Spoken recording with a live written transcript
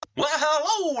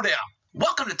Hello there.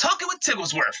 Welcome to Talking with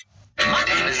Tigglesworth. My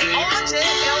name is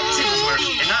RJL Tigglesworth,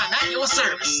 and I'm at your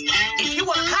service. If you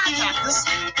want to contact us,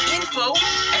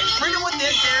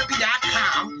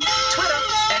 info@freedomwithin.therapy.com, Twitter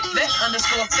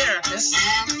 @vet_therapist,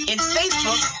 and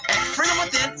Facebook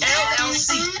 @freedomwithin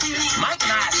LLC. Mike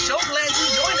and I are so glad you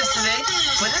joined us today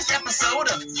for this episode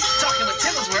of Talking with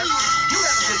Tigglesworth. You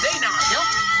have a good day now, yo.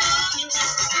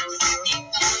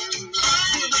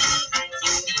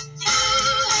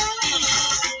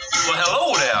 Well,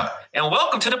 hello there, and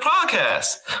welcome to the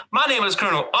podcast. My name is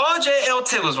Colonel RJL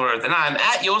Tigglesworth, and I'm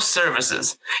at your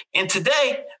services. And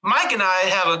today, Mike and I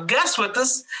have a guest with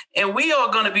us, and we are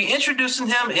going to be introducing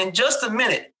him in just a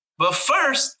minute. But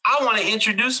first, I want to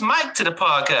introduce Mike to the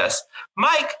podcast.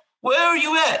 Mike, where are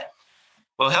you at?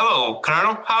 Well, hello,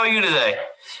 Colonel. How are you today?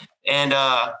 And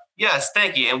yes,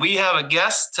 thank you. And we have a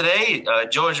guest today,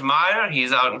 George Meier.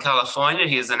 He's out in California.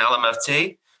 He's an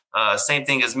LMFT, same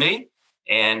thing as me.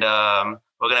 And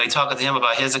we're going to be talking to him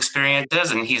about his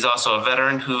experiences. And he's also a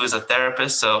veteran who is a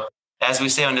therapist. So as we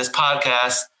say on this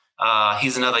podcast,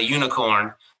 he's another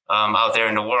unicorn out there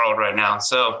in the world right now.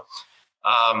 So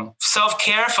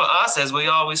self-care for us, as we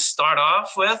always start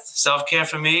off with, self-care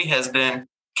for me has been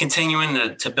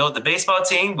continuing to build the baseball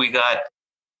team. We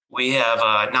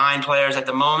have 9 players at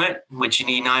the moment, which you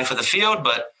need 9 for the field,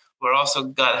 but we're also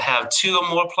got to have 2 or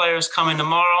more players coming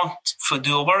tomorrow to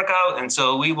do a workout. And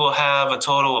so we will have a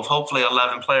total of hopefully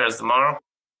 11 players tomorrow.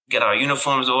 Get our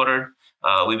uniforms ordered.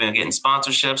 We've been getting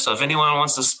sponsorships. So if anyone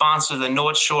wants to sponsor the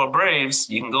North Shore Braves,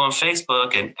 you can go on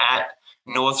Facebook and at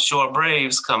North Shore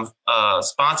Braves, come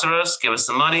sponsor us, give us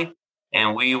some money,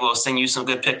 and we will send you some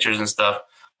good pictures and stuff.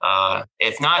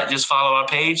 If not, just follow our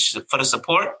page for the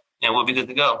support, and we'll be good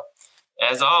to go.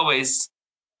 As always,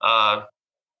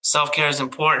 self-care is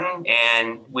important,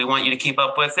 and we want you to keep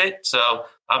up with it. So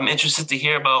I'm interested to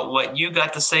hear about what you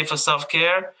got to say for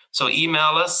self-care. So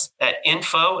email us at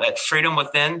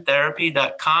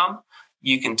info@freedomwithin.therapy.com.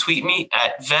 You can tweet me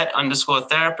at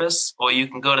vet_therapist, or you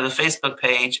can go to the Facebook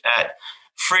page at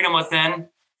Freedom Within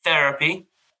Therapy,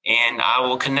 and I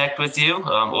will connect with you.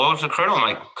 Or the Colonel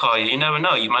might call you. You never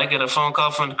know. You might get a phone call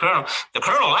from the Colonel. The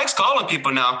Colonel likes calling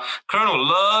people now. Colonel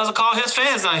loves to call his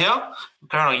fans down here.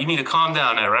 Colonel, you need to calm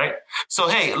down there, right? So,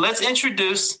 hey, let's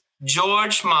introduce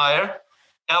George Meier,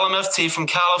 LMFT from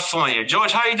California.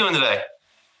 George, how are you doing today?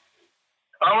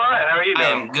 All right. How are you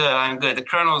doing? I'm good. The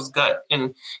Colonel's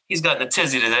he's got the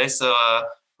tizzy today, so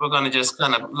we're going to just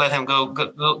kind of let him go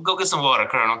get some water,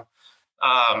 Colonel.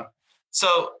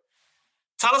 So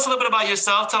tell us a little bit about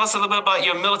yourself. Tell us a little bit about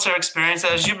your military experience.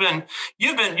 As you've been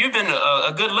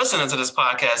a good listener to this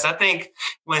podcast. I think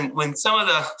when some of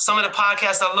the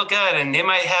podcasts I look at, and they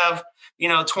might have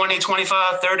 20,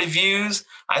 25, 30 views.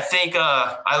 I think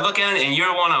I look at it, and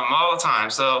you're one of them all the time.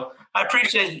 So I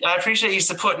appreciate you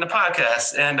supporting the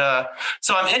podcast. And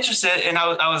so I'm interested, and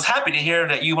I was happy to hear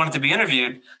that you wanted to be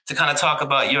interviewed to kind of talk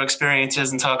about your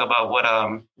experiences and talk about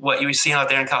what you were seeing out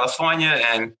there in California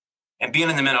and being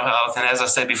in the mental health. And as I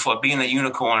said before, being a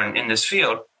unicorn in this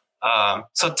field.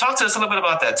 So talk to us a little bit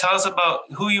about that. Tell us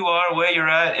about who you are, where you're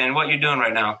at, and what you're doing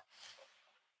right now.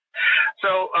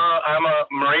 So I'm a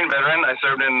Marine veteran. I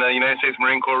served in the United States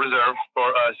Marine Corps Reserve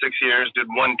for 6 years, did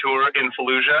one tour in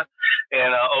Fallujah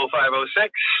in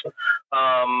 05-06.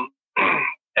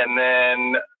 And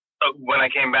then when I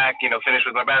came back, finished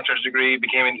with my bachelor's degree,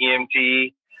 became an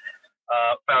EMT,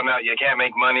 found out you can't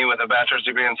make money with a bachelor's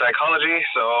degree in psychology.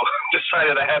 So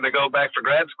decided I had to go back for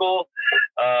grad school.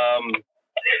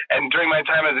 And during my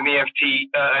time as an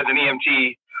EMT,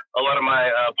 a lot of my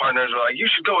partners were like, "You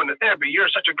should go into therapy. You're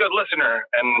such a good listener."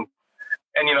 And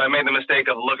I made the mistake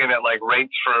of looking at like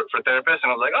rates for therapists,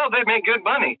 and I was like, "Oh, they make good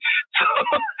money." So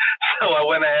I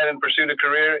went ahead and pursued a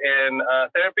career in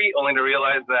therapy, only to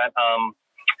realize that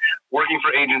working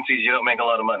for agencies, you don't make a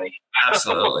lot of money.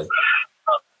 Absolutely.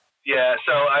 Yeah.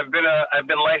 So I've been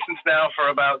licensed now for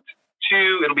about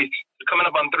it'll be coming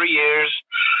up on 3 years.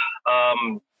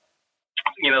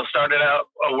 Started out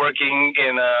working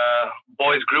in a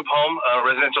boys group home, a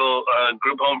residential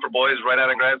group home for boys right out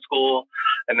of grad school.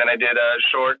 And then I did a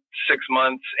short 6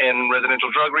 months in residential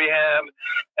drug rehab.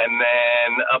 And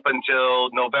then up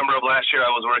until November of last year, I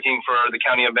was working for the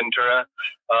County of Ventura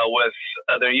with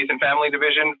their youth and family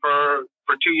division for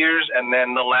 2 years. And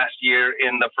then the last year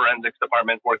in the forensics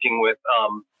department working with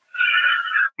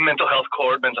mental health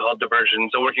court, mental health diversion.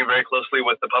 So working very closely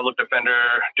with the public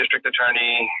defender, district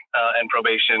attorney, and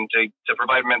probation to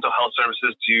provide mental health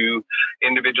services to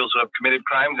individuals who have committed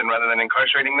crimes. And rather than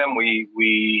incarcerating them,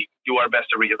 we do our best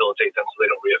to rehabilitate them so they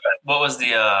don't reoffend. What was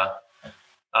the,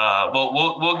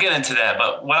 we'll get into that.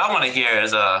 But what I want to hear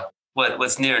is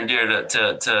what's near and dear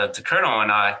to Colonel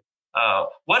and I.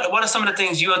 What are some of the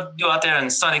things you do out there in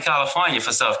sunny California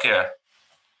for self-care?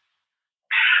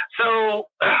 So,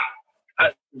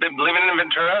 been living in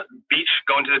Ventura Beach,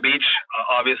 going to the beach.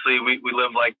 Obviously, we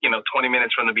live 20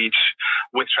 minutes from the beach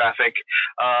with traffic.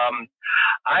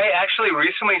 I actually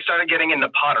recently started getting into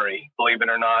pottery, believe it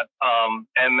or not.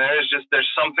 And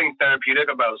there's something therapeutic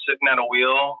about sitting at a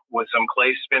wheel with some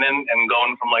clay spinning and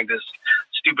going from this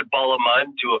stupid ball of mud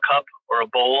to a cup or a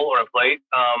bowl or a plate.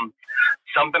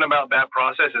 Something about that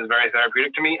process is very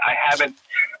therapeutic to me. I haven't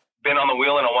been on the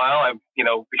wheel in a while.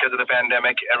 Because of the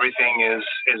pandemic, everything is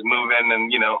moving,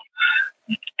 and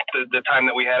the time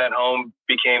that we had at home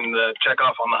became the check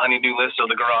off on the honey-do list. So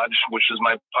the garage, which is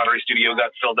my pottery studio,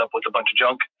 got filled up with a bunch of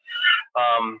junk.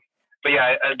 But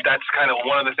yeah, that's kind of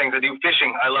one of the things I do.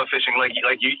 Fishing, I love fishing. Like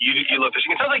you love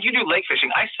fishing. It sounds like you do lake fishing.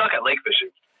 I suck at lake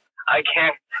fishing.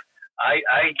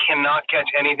 I cannot catch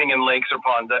anything in lakes or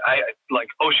ponds. I like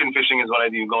ocean fishing is what I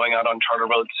do, going out on charter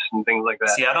boats and things like that.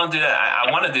 See, I don't do that.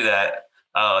 I want to do that.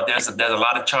 There's a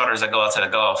lot of charters that go out to the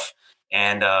Gulf,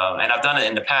 and I've done it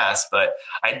in the past. But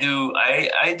I do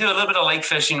a little bit of lake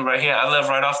fishing right here. I live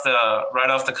right off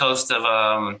the coast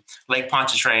of Lake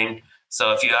Pontchartrain.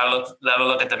 So if you have a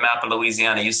look at the map of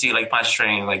Louisiana, you see Lake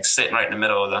Pontchartrain sitting right in the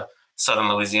middle of the southern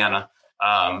Louisiana.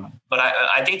 But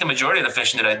I think the majority of the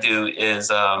fishing that I do is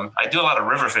I do a lot of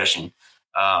river fishing.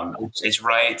 It's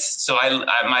right. So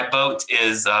my boat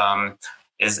is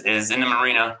in the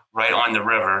marina right on the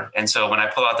river. And so when I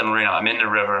pull out the marina, I'm in the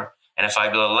river. And if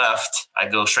I go left, I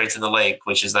go straight to the lake,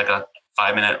 which is like a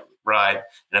 5-minute ride.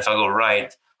 And if I go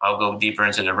right, I'll go deeper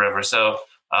into the river. So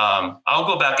I'll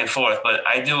go back and forth, but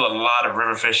I do a lot of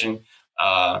river fishing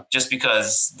just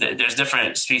because there's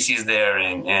different species there.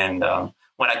 And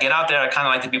when I get out there, I kind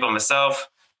of like to be by myself,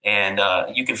 and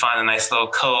you can find a nice little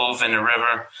cove in the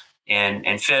river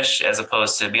and fish, as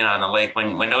opposed to being out on the lake.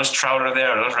 When those trout are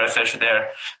there, or those redfish are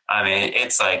there, I mean,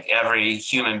 it's like every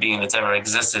human being that's ever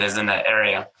existed is in that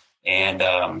area, and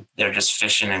they're just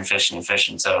fishing and fishing and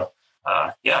fishing. So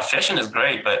yeah, fishing is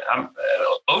great, but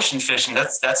ocean fishing,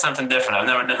 that's something different. I've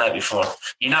never done that before.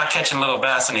 You're not catching little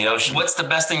bass in the ocean. What's the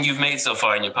best thing you've made so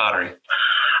far in your pottery?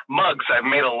 Mugs. I've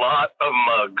made a lot of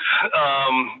mugs.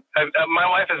 My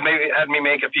wife has had me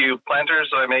make a few planters,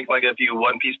 so I make a few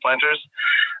one-piece planters.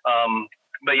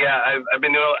 But yeah, I've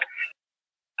been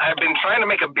trying to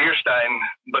make a beer stein,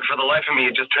 but for the life of me,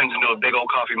 it just turns into a big old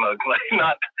coffee mug.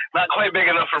 Not quite big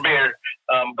enough for beer,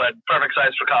 but perfect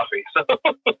size for coffee.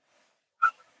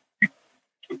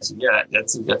 So yeah,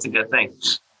 that's a good thing.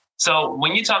 So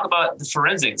when you talk about the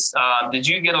forensics, did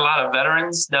you get a lot of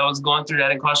veterans that was going through that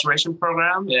incarceration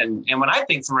program? And when I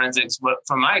think forensics,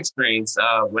 from my experience,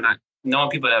 when I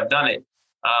knowing people that have done it,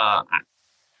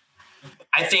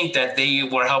 I think that they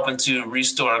were helping to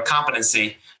restore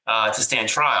competency to stand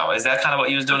trial. Is that kind of what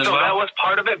you was doing as well? That was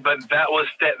part of it, but that was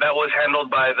handled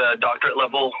by the doctorate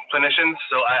level clinicians.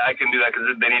 So I can do that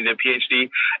because they need a PhD.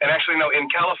 And actually, no, in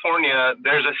California,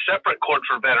 there's a separate court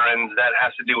for veterans that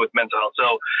has to do with mental health.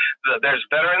 So there's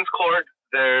veterans court,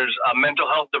 there's a mental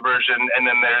health diversion, and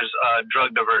then there's a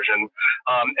drug diversion.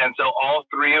 And so all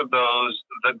three of those,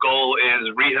 the goal is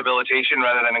rehabilitation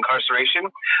rather than incarceration,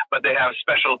 but they have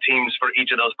special teams for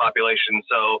each of those populations.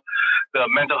 So the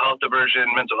mental health diversion,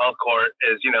 mental health court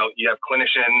is, you have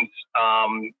clinicians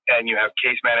and you have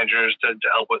case managers to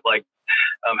help with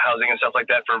housing and stuff like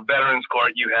that. For veterans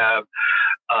court, you have,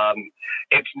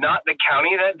 it's not the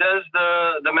county that does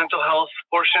the mental health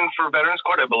portion for veterans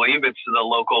court. I believe it's the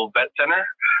local vet center,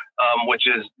 which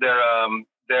is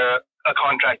they're a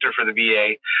contractor for the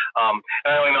VA. And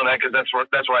I only know that because that's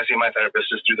where I see my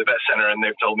therapist is through the vet center. And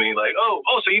they've told me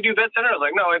oh, so you do vet center? I was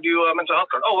like, no, I do mental health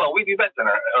court. Oh, well, we do vet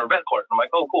center or vet court. I'm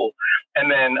like, oh, cool.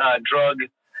 And then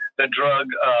the drug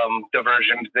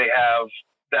diversion, they have,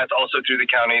 that's also through the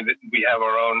county. We have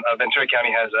our own, Ventura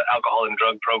County has an alcohol and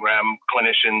drug program,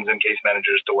 clinicians and case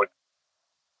managers to work.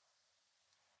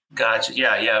 Gotcha.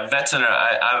 Yeah. Vet center.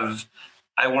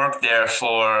 I worked there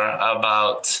for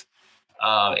about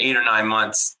 8 or 9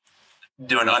 months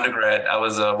doing undergrad. I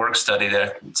was a work study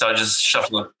there. So I was just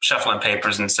shuffling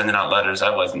papers and sending out letters.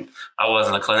 I wasn't a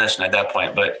clinician at that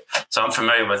point, but so I'm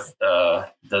familiar with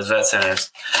those vet centers.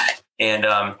 And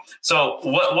so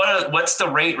what's the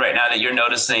rate right now that you're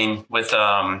noticing with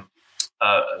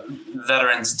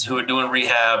veterans who are doing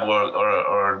rehab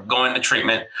or going to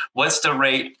treatment? What's the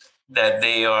rate that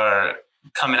they are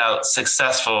coming out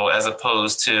successful as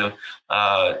opposed to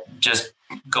just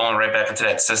going right back into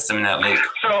that system in that loop?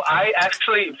 So I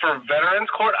actually, for veterans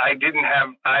court, I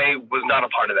was not a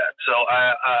part of that. So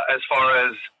as far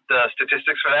as the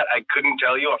statistics for that. I couldn't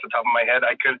tell you off the top of my head.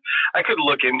 I could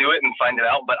look into it and find it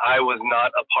out, but I was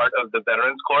not a part of the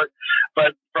Veterans Court.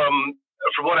 But from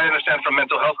what I understand from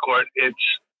mental health court,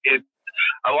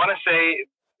 I want to say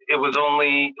it was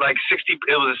only like 60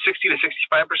 to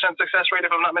 65% success rate,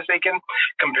 if I'm not mistaken,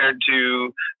 compared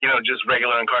to, just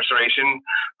regular incarceration.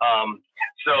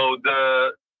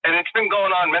 And it's been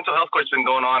going on, mental health court's been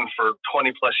going on for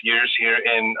 20 plus years here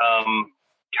in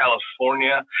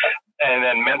California. And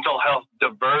then mental health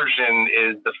diversion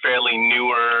is the fairly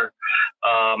newer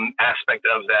aspect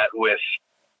of that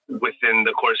within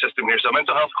the court system here. So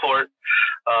mental health court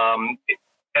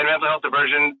and mental health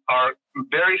diversion are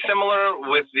very similar,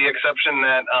 with the exception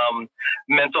that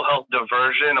mental health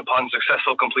diversion, upon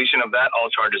successful completion of that, all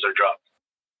charges are dropped.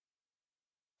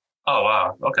 Oh,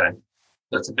 wow. Okay.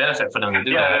 It's a benefit for them to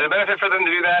do that. Yeah, it's a benefit for them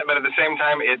to do that, but at the same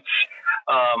time, it's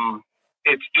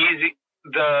easy.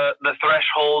 The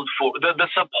threshold for the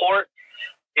support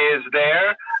is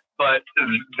there, but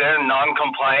their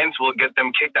non-compliance will get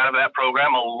them kicked out of that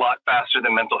program a lot faster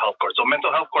than mental health court. So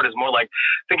mental health court is more like,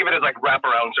 think of it as like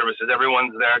wraparound services.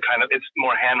 Everyone's there, it's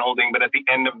more hand-holding, but at the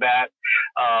end of that,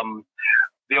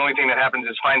 the only thing that happens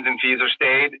is fines and fees are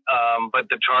stayed, but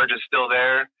the charge is still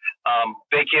there.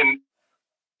 They can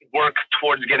work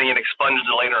towards getting it expunged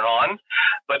later on,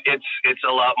 but it's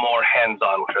a lot more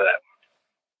hands-on for that.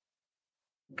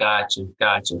 Gotcha.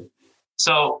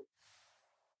 So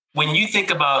when you think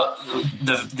about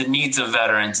the needs of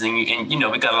veterans, and we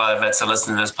got a lot of vets that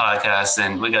listen to this podcast,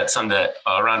 and we got some that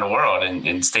are around the world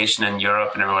and stationed in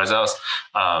Europe and everywhere else.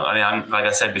 I'm, like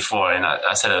I said before, and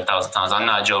I said it 1,000 times, I'm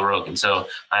not Joe Rogan, so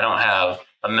I don't have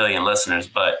a million listeners,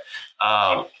 but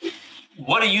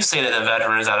what do you say to the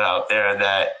veterans out there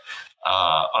that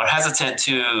are hesitant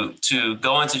to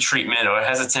go into treatment, or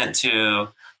hesitant to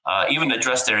even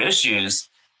address their issues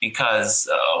because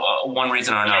one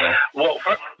reason or another? Well,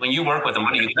 when you work with them,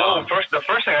 what do you tell them? The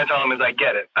first thing I tell them is I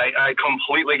get it. I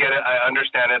completely get it. I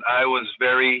understand it. I was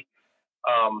very,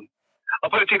 I'll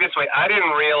put it to you this way. I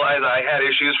didn't realize I had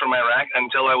issues from Iraq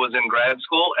until I was in grad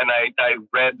school, and I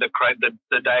read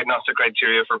the diagnostic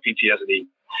criteria for PTSD.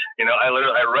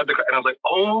 I read and I was like,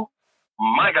 oh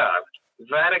my God,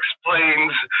 that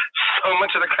explains so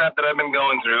much of the crap that I've been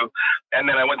going through. And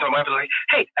then I went to my wife and was like,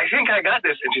 hey, I think I got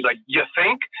this. And she's like, you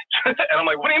think? And I'm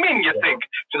like, what do you mean you think?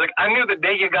 She's like, I knew the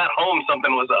day you got home,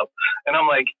 something was up. And I'm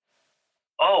like,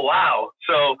 oh, wow.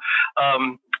 So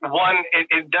one,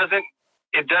 it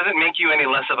doesn't make you any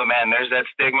less of a man. There's that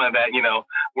stigma that,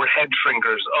 we're head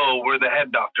shrinkers. Oh, we're the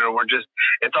head doctor.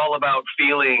 It's all about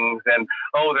feelings, and,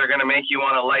 oh, they're going to make you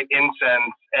want to light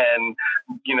incense and,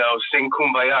 sing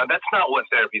Kumbaya. That's not what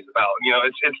therapy is about.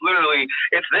 It's literally,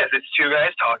 it's two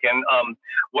guys talking.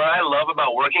 What I love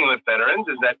about working with veterans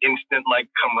is that instant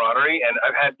camaraderie. And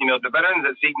I've had, the veterans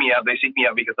that seek me out, they seek me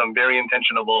out because I'm very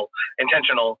intentional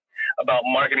about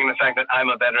marketing the fact that I'm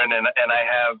a veteran and I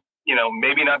have,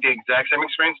 maybe not the exact same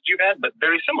experience that you've had, but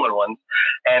very similar ones.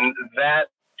 And that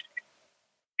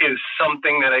is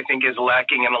something that I think is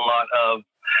lacking in a lot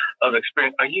of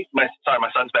experience. Sorry,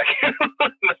 my son's back here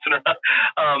messing around.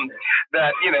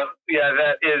 That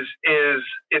is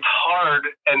it's hard,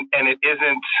 and it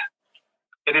isn't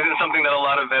something that a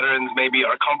lot of veterans maybe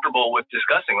are comfortable with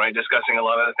discussing, right? Discussing a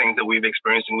lot of the things that we've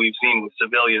experienced and we've seen with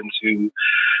civilians who,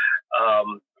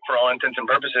 for all intents and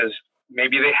purposes,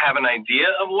 maybe they have an idea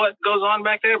of what goes on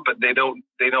back there, but they don't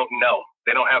know.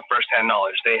 They don't have firsthand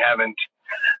knowledge. They haven't,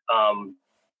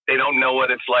 they don't know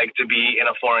what it's like to be in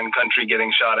a foreign country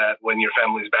getting shot at when your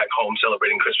family's back home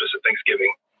celebrating Christmas and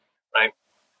Thanksgiving, right?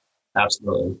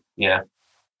 Absolutely. Yeah,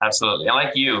 absolutely. And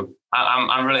like you,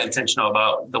 I'm really intentional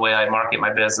about the way I market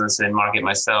my business and market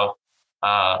myself.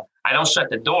 I don't shut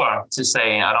the door to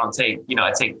say I don't take,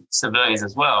 I take civilians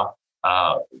as well.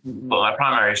 But my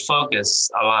primary focus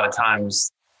a lot of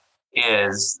times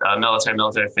is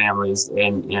military families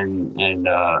and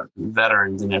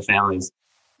veterans and their families.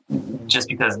 Just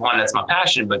because, one, that's my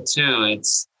passion, but two,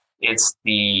 it's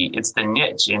the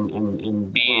niche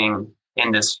in being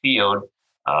in this field.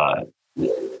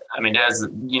 There's when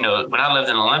I lived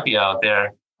in Olympia out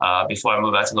there before I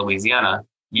moved out to Louisiana,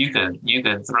 you could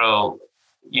throw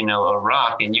a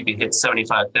rock and you could hit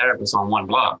 75 therapists on one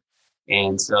block.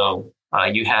 And so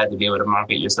you had to be able to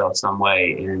market yourself some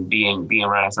way, and being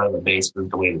right outside of the base was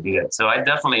the way to do that. So I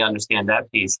definitely understand that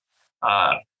piece.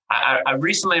 I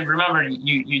recently remember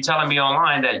you telling me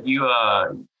online that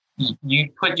you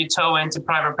put your toe into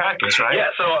private practice, right? Yeah.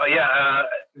 So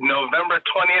November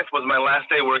 20th was my last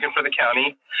day working for the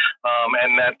county,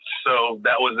 and that's So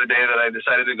that was the day that I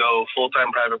decided to go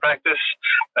full-time private practice.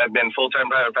 I've been full-time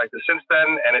private practice since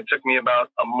then, and it took me about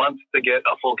a month to get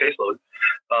a full caseload.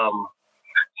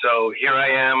 So here I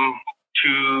am,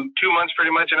 two months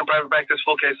pretty much in a private practice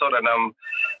full caseload, and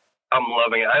I'm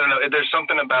loving it. I don't know. There's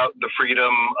something about the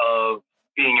freedom of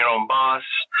being your own boss,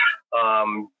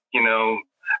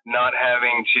 not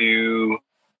having to,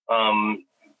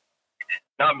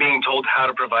 not being told how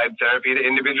to provide therapy to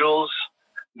individuals.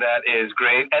 That is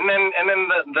great. And then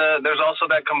there's also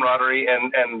that camaraderie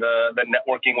and the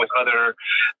networking with other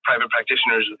private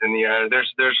practitioners within the area.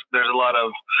 There's a lot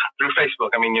of, through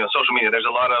Facebook, social media, there's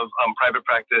a lot of private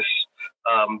practice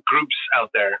groups out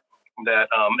there that,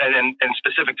 and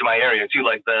specific to my area too,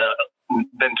 like the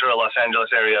Ventura, Los Angeles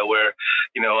area, where,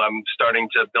 I'm starting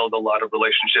to build a lot of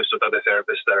relationships with other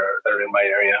therapists that are in my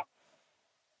area.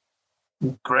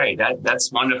 Great.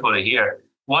 That's wonderful to hear.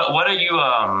 What are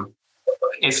you,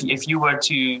 if you were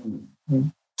to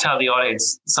tell the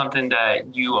audience something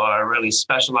that you are really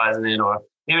specializing in, or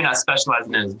maybe not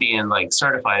specializing in as being like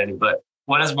certified in it, but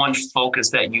what is one focus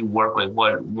that you work with?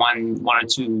 What one or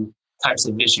two types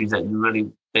of issues that you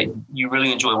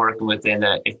really enjoy working with, and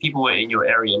that if people were in your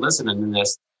area listening to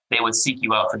this, they would seek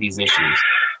you out for these issues?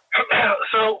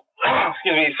 So,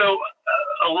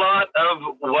 a lot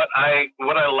of what I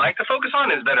like to focus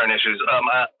on is veteran issues.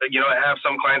 I have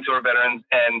some clients who are veterans,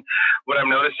 and what I'm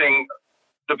noticing,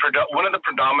 one of the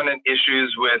predominant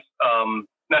issues with,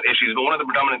 not issues, but one of the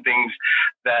predominant things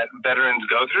that veterans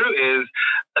go through is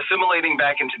assimilating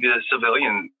back into the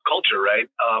civilian culture, right?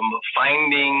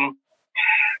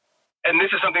 And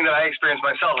this is something that I experienced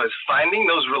myself, is finding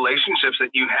those relationships that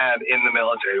you had in the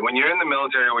military. When you're in the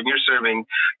military, when you're serving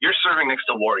next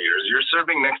to warriors. You're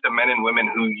serving next to men and women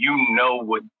who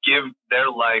would give their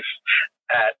life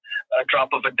at a drop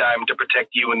of a dime to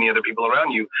protect you and the other people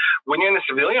around you. When you're in the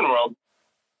civilian world,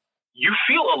 you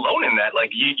feel alone in that.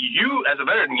 Like you as a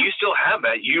veteran, you still have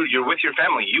that. You're with your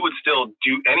family. You would still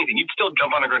do anything. You'd still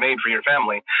jump on a grenade for your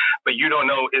family, but you don't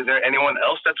know, is there anyone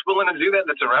else that's willing to do that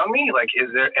that's around me? Like,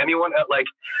 is there anyone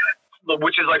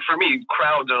which is like, for me,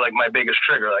 crowds are like my biggest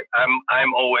trigger. Like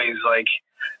I'm always like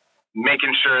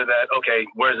making sure that, okay,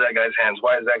 where's that guy's hands?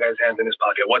 Why is that guy's hands in his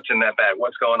pocket? What's in that bag?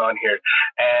 What's going on here?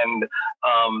 And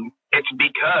it's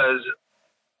because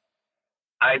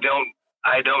I don't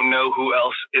know who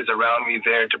else is around me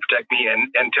there to protect me.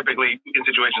 And typically in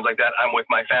situations like that, I'm with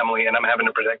my family and I'm having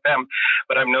to protect them.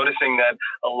 But I'm noticing that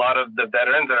a lot of the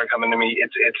veterans that are coming to me,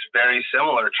 it's very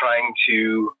similar, trying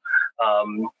to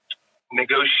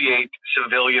negotiate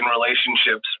civilian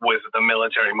relationships with the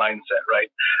military mindset, right?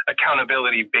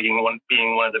 Accountability being one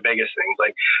of the biggest things.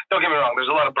 Like, don't get me wrong, there's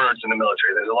a lot of birds in the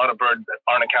military. There's a lot of birds that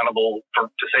aren't accountable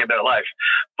to save their life.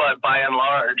 But by and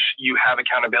large, you have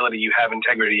accountability, you have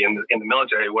integrity in the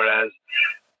military, whereas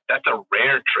that's a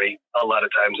rare trait a lot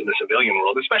of times in the civilian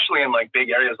world, especially in like big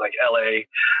areas like LA,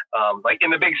 like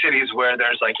in the big cities where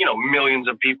there's like, millions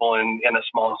of people in a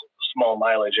small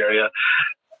mileage area.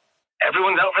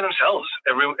 Everyone's out for themselves.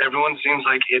 Everyone seems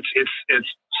like it's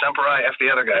Semper I, F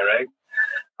the other guy, right?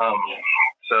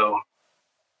 So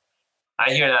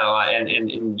I hear that a lot,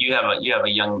 and you have a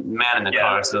young man in the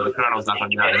car, so the colonel's not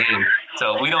going to be out of him.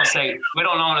 So we don't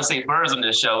want to say birds on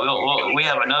this show. We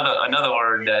have another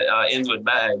word that ends with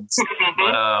bags,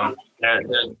 but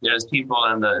there's people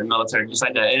in the military just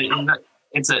like that.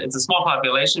 It's a small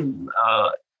population,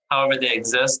 however they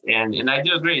exist, and I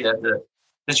do agree that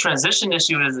the transition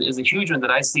issue is a huge one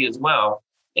that I see as well.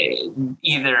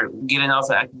 Either getting off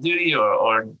of active duty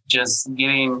or just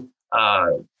getting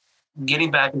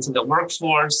back into the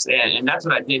workforce. And that's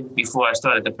what I did before I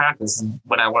started the practice,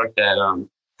 when I worked at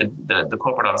the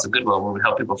corporate office of Goodwill, where we would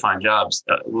help people find jobs,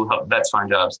 we would help vets find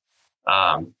jobs.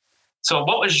 So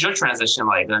what was your transition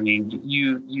like? I mean, did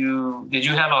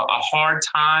you have a hard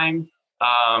time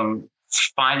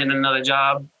finding another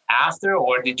job after,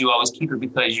 or did you always keep it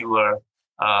because you were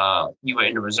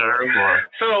in the reserve? Or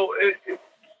so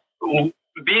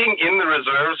being in the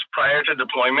reserves prior to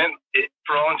deployment,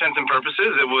 for all intents and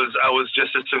purposes, I was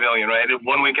just a civilian, right?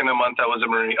 1 week in a month, I was a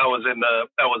Marine. I was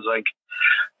like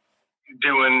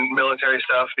doing military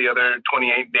stuff. The other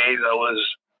 28 days, I was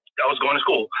going to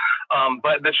school.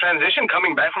 But the transition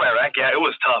coming back from Iraq, it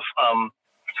was tough.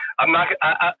 I'm not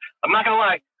gonna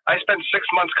lie. I spent 6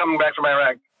 months coming back from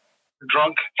Iraq,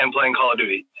 drunk and playing Call of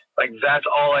Duty. Like, that's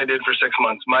all I did for 6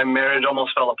 months. My marriage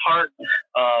almost fell apart.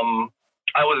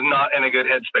 I was not in a good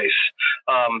headspace.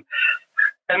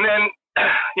 And then,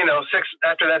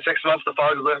 after that 6 months, the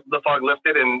fog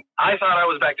lifted, and I thought I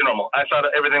was back to normal. I thought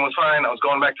everything was fine. I was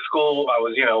going back to school. I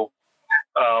was,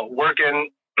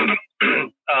 working.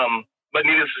 but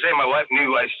needless to say, my wife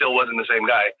knew I still wasn't the same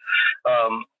guy.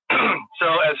 So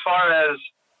as far as,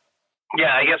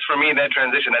 yeah, I guess for me, that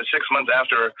transition, that 6 months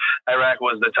after Iraq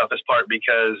was the toughest part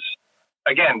because,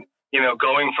 again, you know,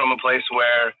 going from a place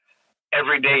where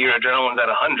every day your adrenaline's at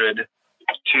 100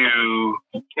 to,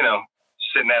 you know,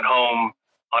 sitting at home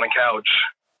on a couch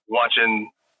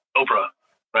watching Oprah,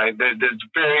 right? There's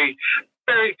very,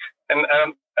 very, and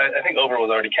I think Oprah was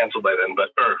already canceled by then,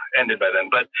 or ended by then,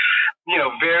 but, you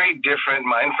know, very different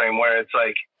mind frame where it's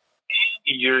like,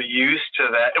 you're used to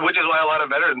that, which is why a lot of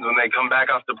veterans, when they come back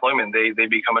off deployment, they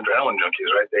become adrenaline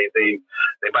junkies, right? They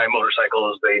buy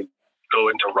motorcycles, they go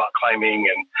into rock climbing,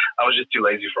 and I was just too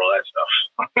lazy for all that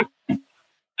stuff.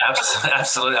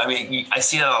 Absolutely. I mean, I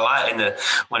see that a lot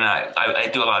when I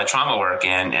do a lot of trauma work,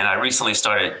 and I recently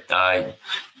started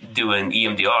doing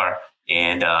EMDR,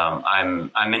 and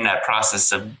I'm in that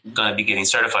process of going to be getting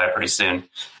certified pretty soon,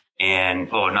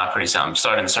 and well, not pretty soon. I'm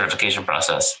starting the certification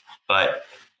process, but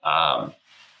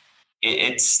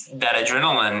it's that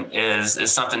adrenaline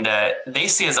is something that they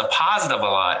see as a positive a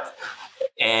lot,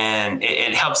 and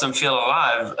it helps them feel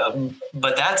alive.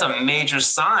 But that's a major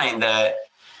sign that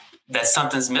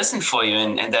something's missing for you,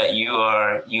 and that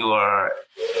you're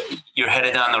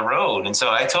headed down the road. And so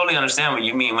I totally understand what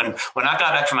you mean. When I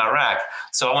got back from Iraq,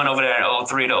 so I went over there in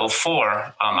 2003 to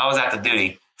 2004. I was active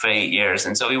duty for 8 years,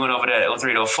 and so we went over there in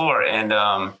 2003 to 2004, and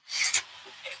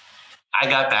I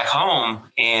got back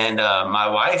home, and my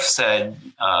wife said,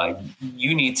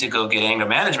 you need to go get anger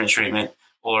management treatment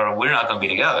or we're not going to be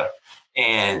together.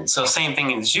 And so same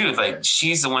thing as you, like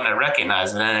she's the one that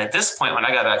recognized it. And at this point, when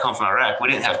I got back home from Iraq, we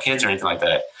didn't have kids or anything like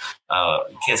that.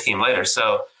 Kids came later.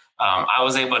 So I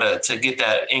was able to get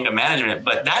that anger management.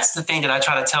 But that's the thing that I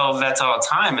try to tell vets all the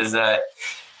time is that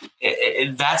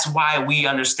that's why we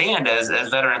understand as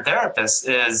veteran therapists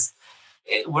is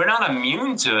we're not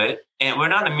immune to it. And we're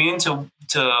not immune to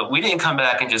we didn't come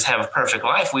back and just have a perfect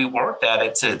life. We worked at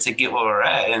it to get where we're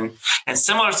at. And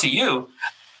similar to you,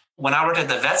 when I worked at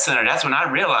the vet center, that's when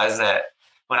I realized that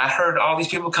when I heard all these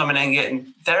people coming in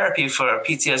getting therapy for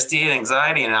PTSD and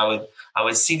anxiety, and I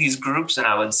would see these groups and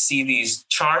I would see these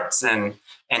charts and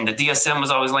the DSM was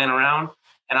always laying around.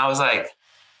 And I was like,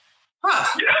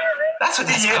 that's what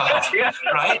that's called,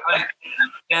 right? Like,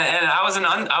 and I was an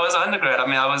undergrad. I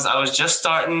mean, I was just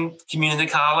starting community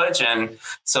college, and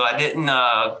so I didn't.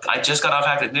 I just got off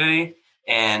active duty,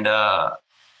 and I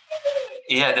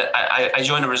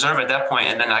joined the reserve at that point,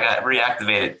 and then I got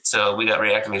reactivated. So we got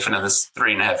reactivated for another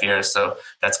 3.5 years. So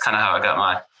that's kind of how I got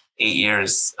my 8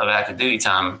 years of active duty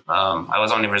time. I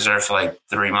was only reserved for like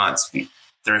 3 months, 3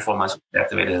 or 4 months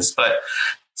activated is, but.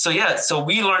 So yeah, so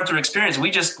we learned through experience. We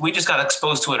just got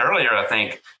exposed to it earlier, I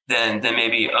think, than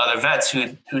maybe other vets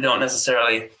who don't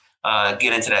necessarily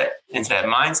get into that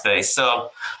mind space. So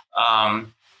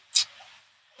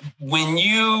when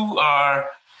you are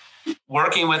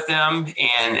working with them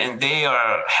and they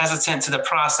are hesitant to the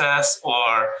process,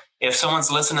 or if someone's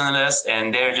listening to this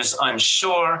and they're just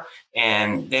unsure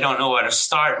and they don't know where to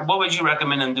start, what would you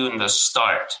recommend them doing to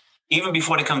start, even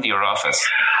before they come to your office?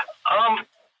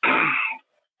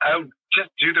 I would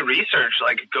just do the research,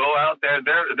 like go out there.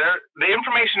 The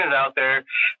information is out there.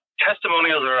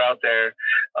 Testimonials are out there.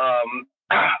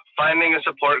 Finding a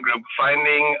support group,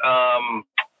 finding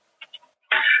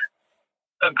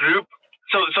a group.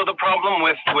 So the problem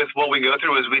with what we go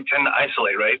through is we tend to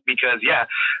isolate, right? Because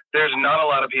there's not a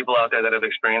lot of people out there that have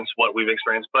experienced what we've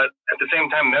experienced, but at the same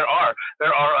time, there are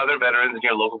other veterans in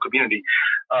your local community.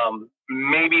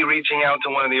 Maybe reaching out to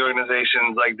one of the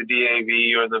organizations like the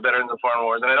DAV or the Veterans of Foreign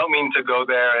Wars, and I don't mean to go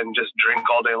there and just drink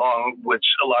all day long, which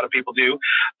a lot of people do,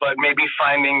 but maybe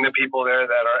finding the people there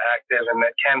that are active and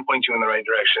that can point you in the right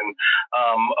direction.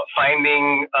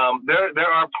 Finding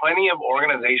there are plenty of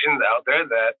organizations out there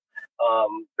that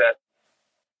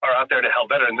are out there to help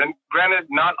veterans. And granted,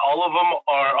 not all of them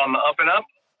are on the up and up.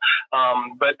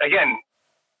 But again,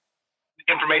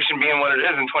 information being what it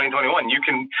is in 2021, you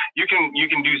can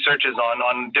do searches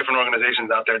on different organizations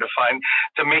out there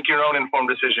to make your own informed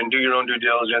decision, do your own due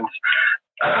diligence.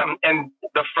 And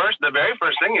the very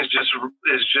first thing is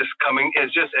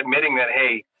just admitting that,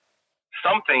 hey,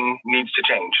 something needs to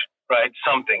change. Right,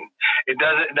 something. It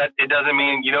doesn't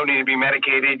mean you don't need to be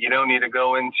medicated. You don't need to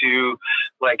go into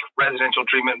like residential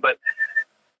treatment. But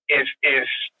if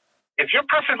you're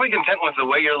perfectly content with the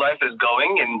way your life is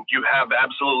going and you have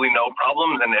absolutely no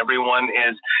problems and everyone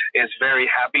is very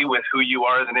happy with who you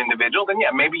are as an individual, then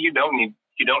maybe you don't need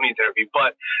therapy.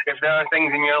 But if there are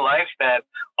things in your life that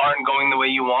aren't going the way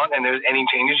you want and there's any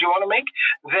changes you want to make,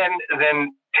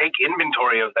 then take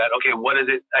inventory of that. Okay, what is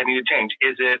it I need to change?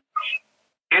 Is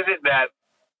it that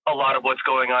a lot of what's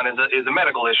going on is a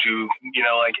medical issue. You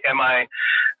know, like, am I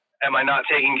not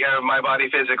taking care of my body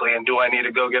physically, and do I need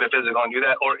to go get a physical and do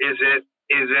that? Or is it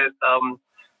a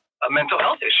mental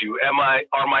health issue?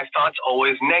 Are my thoughts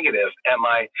always negative? Am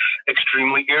I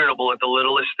extremely irritable at the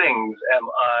littlest things? Am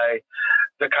I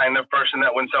the kind of person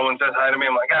that when someone says hi to me,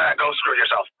 I'm like, go screw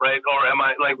yourself, right? Or am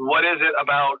I like, what is it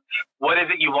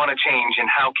you want to change, and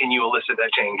how can you elicit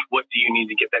that change? What do you need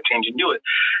to get that change and do it?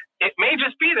 It may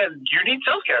just be that you need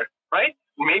self-care, right?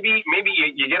 Maybe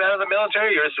you get out of the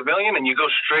military, you're a civilian, and you go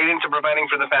straight into providing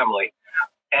for the family.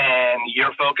 And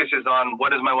your focus is on,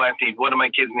 what does my wife need? What do my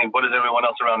kids need? What does everyone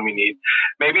else around me need?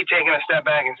 Maybe taking a step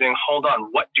back and saying, hold on,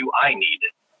 what do I need,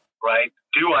 right?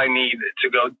 Do I need to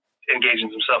go engage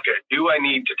in some self-care? Do I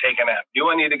need to take a nap?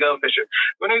 Do I need to go fishing?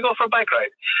 Do I need to go for a bike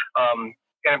ride? And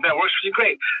if that works for you,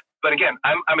 great. But again,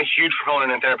 I'm a huge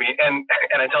proponent in therapy, and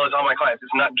I tell it to all my clients.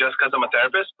 It's not just because I'm a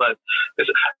therapist, but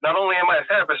not only am I a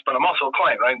therapist, but I'm also a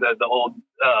client, right? The old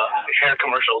hair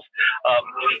commercials.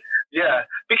 Yeah,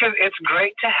 because it's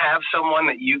great to have someone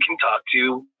that you can talk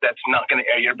to that's not going to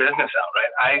air your business out,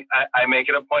 right? I make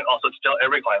it a point also to tell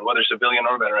every client, whether civilian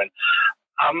or veteran,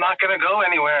 I'm not going to go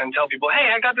anywhere and tell people,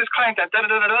 hey, I got this client that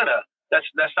da-da-da-da-da. That's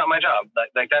not my job.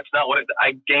 Like that's not what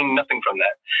I gain nothing from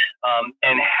that.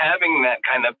 And having that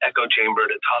kind of echo chamber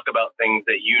to talk about things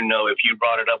that, you know, if you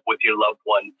brought it up with your loved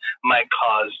one, might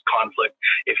cause conflict.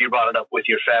 If you brought it up with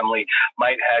your family,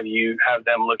 might have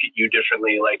them look at you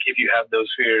differently. Like if you have those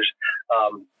fears,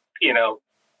 you know,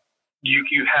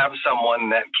 you have someone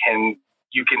that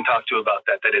you can talk to about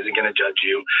that isn't going to judge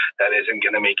you, that isn't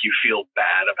going to make you feel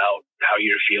bad about how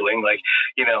you're feeling. Like,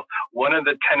 you know, one of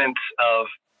the tenets of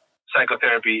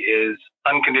psychotherapy is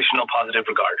unconditional positive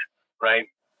regard, right?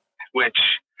 Which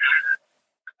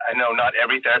I know not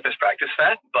every therapist practices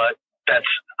that, but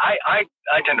I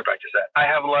tend to practice that. I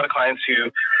have a lot of clients who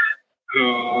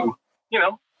you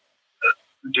know,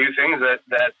 do things that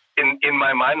in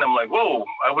my mind I'm like, whoa,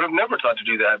 I would have never thought to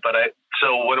do that.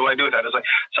 So what do I do with that? It's like,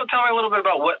 so tell me a little bit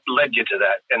about what led you to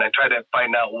that. And I try to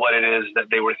find out what it is that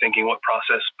they were thinking, what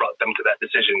process brought them to that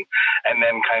decision, and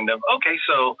then kind of, okay,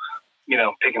 so, you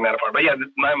know, picking that apart. But yeah,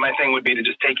 my thing would be to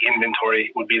just take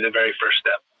inventory would be the very first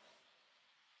step.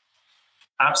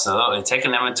 Absolutely. Take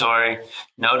an inventory,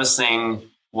 noticing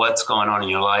what's going on in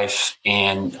your life,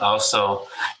 and also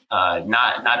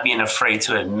not being afraid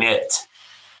to admit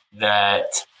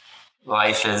that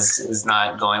life is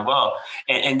not going well.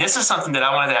 And this is something that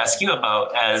I wanted to ask you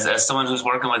about as someone who's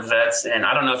working with vets. And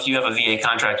I don't know if you have a VA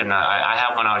contract or not. I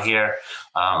have one out here.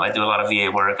 I do a lot of VA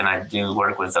work, and I do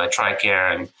work with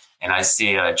TRICARE, and I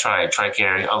see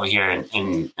TRICARE over here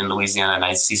in Louisiana, and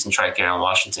I see some TRICARE in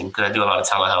Washington because I do a lot of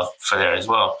telehealth for there as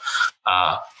well.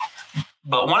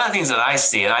 But one of the things that I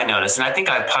see and I notice, and I think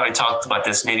I probably talked about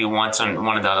this maybe once on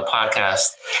one of the other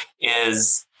podcasts,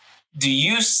 is do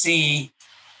you see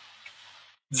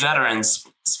veterans,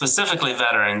 specifically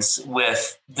veterans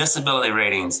with disability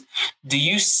ratings, do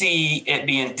you see it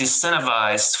being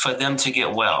disincentivized for them to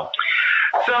get well?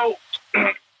 So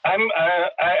I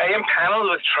am paneled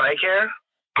with TRICARE,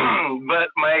 but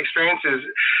my experience is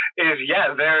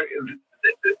yeah, there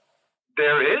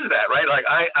is that, right? Like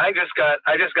I just got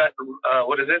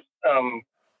what is it?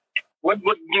 What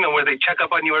you know, where they check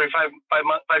up on you every 5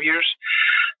 years?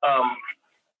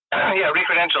 Yeah,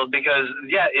 recredentialed, because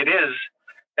yeah, it is.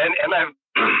 And I've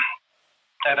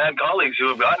had colleagues who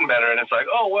have gotten better, and it's like,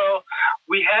 oh, well,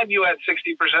 we had you at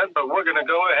 60%, but we're going to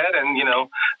go ahead and, you know,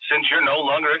 since you're no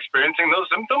longer experiencing those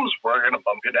symptoms, we're going to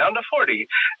bump you down to 40.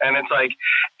 And it's like,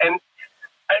 and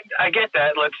I get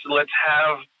that. Let's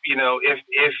have, you know, if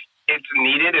it's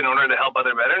needed in order to help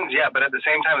other veterans, yeah. But at the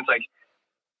same time, it's like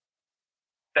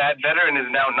that veteran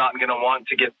is now not going to want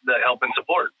to get the help and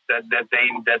support that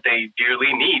they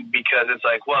dearly need, because it's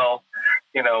like, well,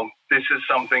 you know, this is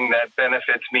something that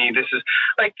benefits me. This is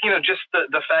like, you know, just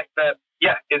the fact that,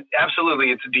 yeah,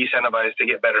 absolutely, it's decentivized to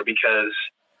get better, because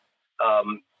I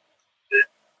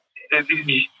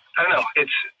don't know.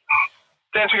 It's,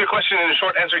 to answer your question in a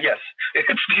short answer, yes,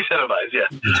 it's decentivized. Yeah.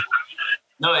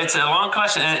 No, it's a long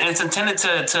question, and it's intended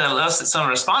to elicit some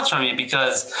response from you,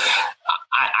 because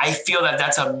I feel that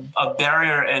that's a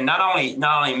barrier, and not only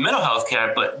mental health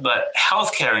care, but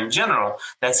healthcare in general.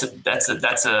 That's a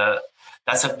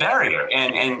barrier,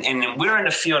 and we're in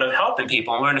the field of helping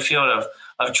people, and we're in the field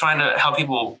of trying to help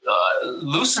people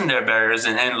loosen their barriers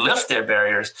and lift their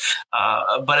barriers.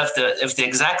 But if the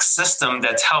exact system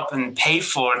that's helping pay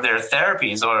for their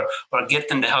therapies or get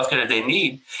them the healthcare that they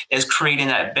need is creating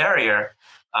that barrier,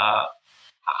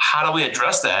 how do we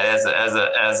address that as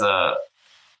a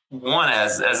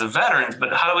veteran?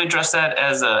 But how do we address that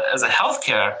as a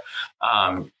healthcare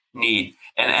need?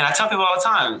 And I tell people all the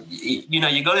time,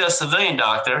 you go to a civilian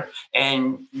doctor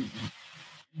and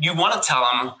you want to tell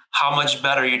them how much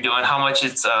better you're doing, how much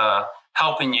it's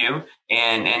helping you,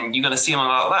 and you're going to see them a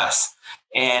lot less.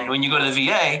 And when you go to the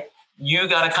VA, you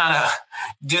got to kind of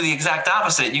do the exact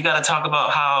opposite. You got to talk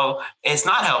about how it's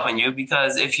not helping you,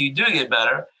 because if you do get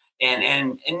better,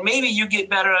 and maybe you get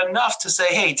better enough to say,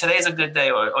 hey, today's a good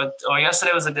day, or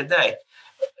yesterday was a good day,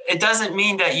 it doesn't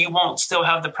mean that you won't still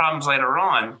have the problems later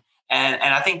on.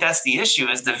 And I think that's the issue,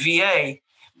 is the VA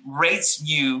rates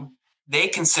you, they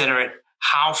consider it,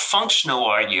 how functional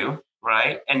are you,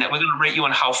 right? And that we're going to rate you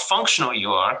on how functional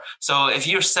you are. So if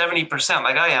you're 70%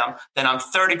 like I am, then I'm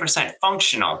 30%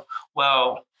 functional.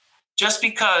 Well, just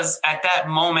because at that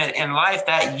moment in life,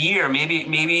 that year,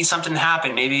 maybe something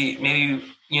happened, maybe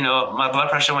my blood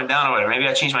pressure went down or whatever, maybe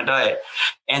I changed my diet.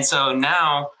 And so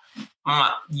now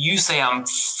you say I'm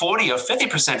 40 or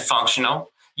 50%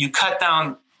 functional, you cut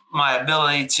down my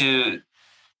ability to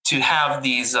have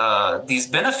these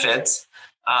benefits.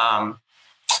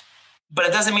 But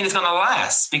it doesn't mean it's going to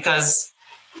last, because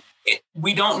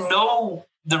we don't know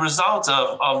the results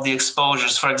of the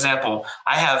exposures. For example,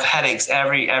 I have headaches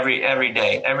every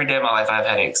day. Every day of my life, I have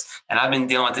headaches. And I've been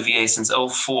dealing with the VA since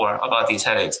 2004 about these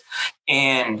headaches.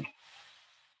 And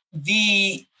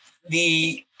if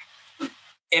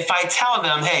I tell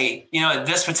them, hey,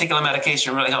 this particular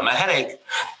medication really helped my headache,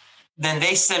 then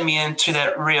they send me into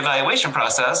that reevaluation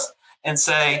process and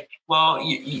say, well,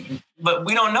 but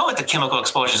we don't know what the chemical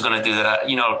exposure is going to do. That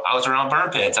I was around burn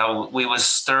pits. We was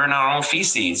stirring our own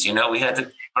feces. We had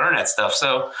to burn that stuff.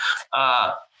 So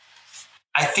I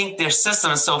think their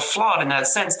system is so flawed in that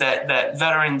sense that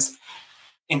veterans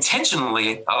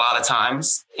intentionally, a lot of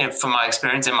times, from my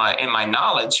experience and my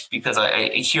knowledge, because I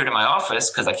hear it in my office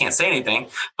because I can't say anything,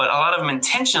 but a lot of them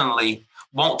intentionally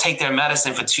won't take their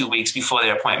medicine for 2 weeks before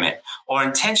their appointment, or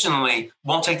intentionally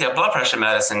won't take their blood pressure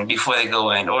medicine before they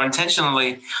go in, or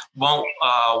intentionally won't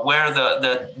wear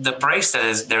the brace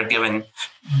that they're given,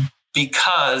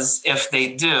 because if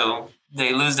they do,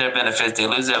 they lose their benefits, they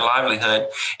lose their livelihood,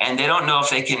 and they don't know if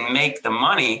they can make the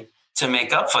money to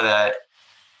make up for that,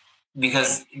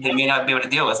 because they may not be able to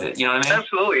deal with it. You know what I mean?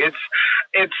 Absolutely.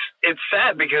 It's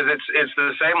sad, because it's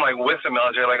the same like with the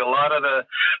military. Like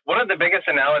one of the biggest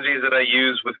analogies that I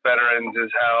use with veterans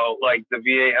is how like the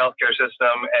VA healthcare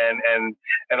system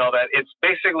and all that, it's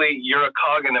basically you're a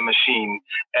cog in a machine,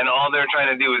 and all they're trying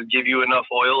to do is give you enough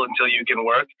oil until you can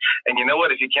work. And you know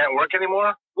what? If you can't work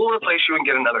anymore, we'll replace you and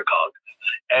get another cog.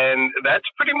 And that's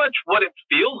pretty much what it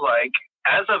feels like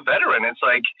as a veteran. It's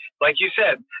like you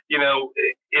said,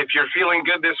 if you're feeling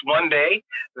good this one day,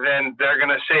 then they're going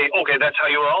to say, okay, that's how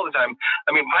you are all the time.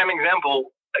 I mean, prime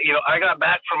example, I got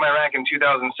back from Iraq in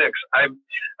 2006.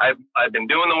 I've been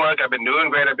doing the work. I've been doing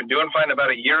great. I've been doing fine.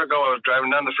 About a year ago, I was driving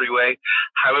down the freeway.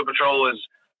 Highway patrol was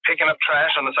picking up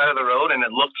trash on the side of the road, and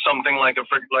it looked something like a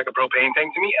propane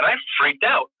tank to me. And I freaked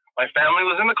out. My family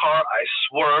was in the car. I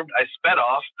swerved. I sped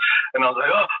off, and I was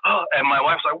like, oh. And my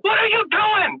wife's like, what are you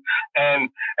doing? And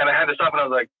I had to stop, and I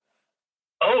was like,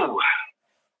 oh.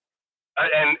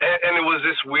 And it was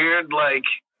this weird, like,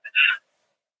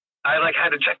 I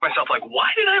had to check myself, like,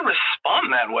 why did I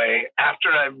respond that way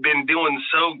after I've been doing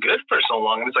so good for so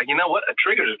long? And it's like, you know what? A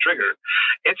trigger's a trigger.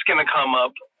 It's going to come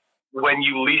up when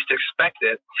you least expect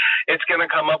it. It's going to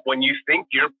come up when you think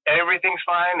everything's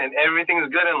fine and everything's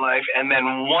good in life, and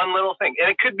then one little thing. And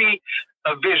it could be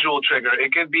a visual trigger.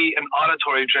 It could be an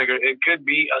auditory trigger. It could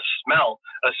be a smell.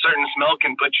 A certain smell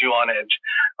can put you on edge.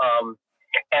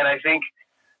 And I think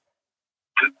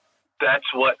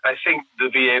that's what I think the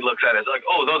VA looks at as like,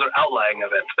 oh, those are outlying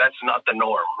events. That's not the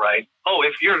norm, right? Oh,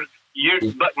 if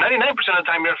but 99% of the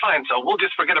time you're fine, so we'll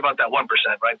just forget about that 1%,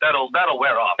 right? That'll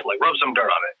wear off. Like, rub some dirt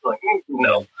on it. Like,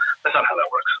 no, that's not how that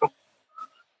works.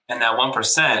 And that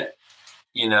 1%,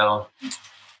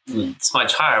 it's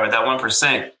much higher, but that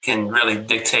 1% can really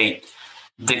dictate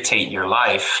your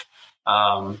life.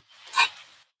 And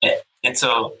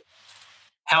so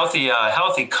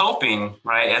healthy coping,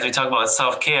 right? As we talk about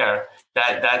self-care,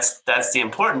 that's the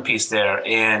important piece there.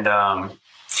 And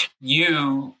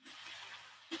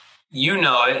you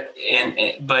know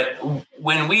it, but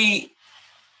when we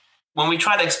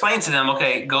try to explain to them,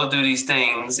 okay, go do these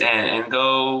things and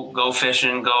go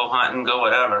fishing, go hunting, go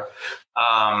whatever,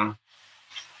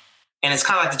 and it's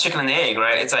kind of like the chicken and the egg,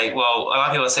 right? It's like, well, a lot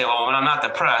of people say, well, when I'm not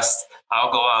depressed,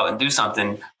 I'll go out and do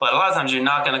something, but a lot of times you're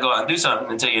not going to go out and do something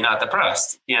until you're not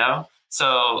depressed,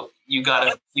 So you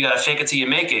gotta fake it till you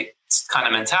make it kind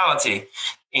of mentality,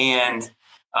 and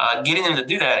getting them to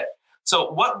do that.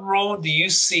 So what role do you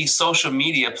see social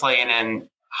media playing in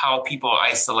how people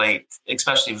isolate,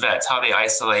 especially vets, how they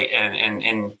isolate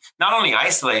and not only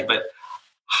isolate, but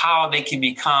how they can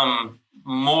become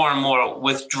more and more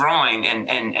withdrawing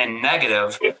and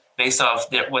negative based off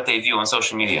what they view on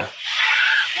social media?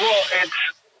 Well,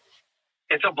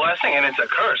 it's a blessing and it's a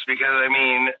curse, because I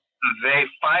mean, they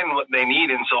find what they need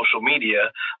in social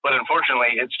media, but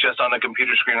unfortunately, it's just on the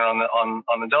computer screen or on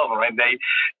the telephone, right?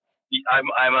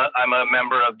 I'm a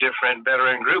member of different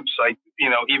veteran groups, like, you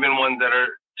know, even ones that are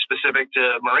specific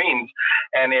to Marines,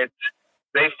 and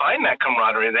they find that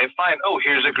camaraderie. They find, oh,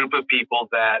 here's a group of people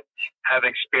that have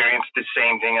experienced the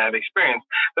same thing I've experienced.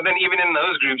 But then even in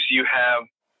those groups, you have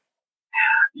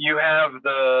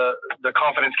the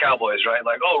confidence cowboys, right?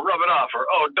 Like, oh, rub it off, or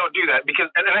oh, don't do that.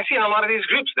 Because, and I see in a lot of these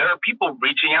groups, there are people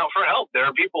reaching out for help. There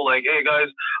are people like, hey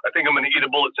guys, I think I'm going to eat a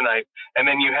bullet tonight. And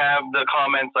then you have the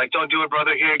comments like, don't do it,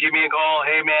 brother. Here, give me a call.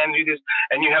 Hey man, do this.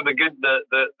 And you have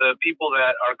the people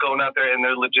that are going out there and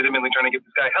they're legitimately trying to get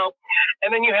this guy help.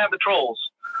 And then you have the trolls.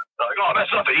 They're like, oh,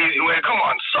 that's not the easy way. Come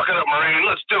on, suck it up, Marine.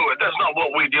 Let's do it. That's not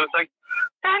what we do. It's like,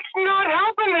 that's not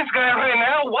helping this guy right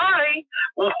now. Why?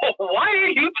 Why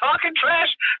are you talking trash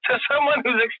to someone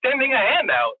who's extending a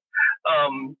hand out?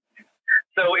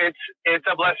 So it's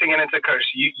a blessing and it's a curse.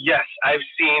 Yes, I've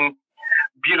seen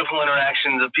beautiful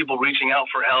interactions of people reaching out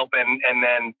for help, and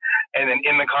then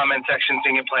in the comment section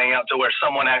seeing it playing out to where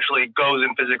someone actually goes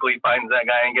and physically finds that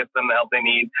guy and gets them the help they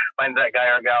need, finds that guy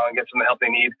or gal and gets them the help they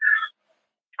need.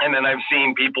 And then I've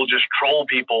seen people just troll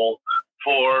people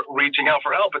for reaching out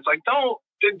for help. It's like, don't,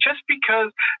 just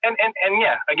because, and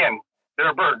yeah, again, there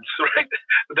are birds, right?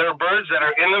 There are birds that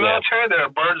are in the military. There are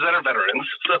birds that are veterans.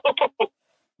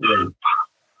 So.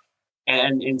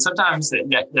 And sometimes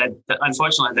that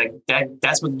unfortunately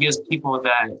that's what gives people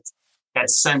that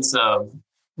sense of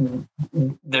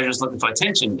they're just looking for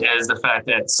attention, is the fact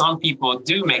that some people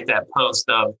do make that post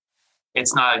of,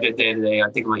 it's not a good day today, I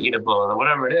think I'm gonna eat a bullet or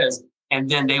whatever it is, and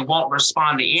then they won't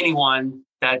respond to anyone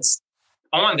that's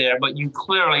on there, but you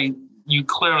clearly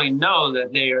know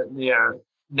that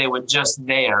they were just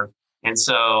there. And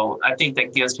so I think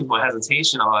that gives people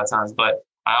hesitation a lot of times, but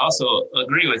I also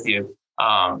agree with you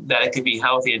that it could be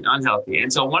healthy and unhealthy.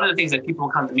 And so one of the things that people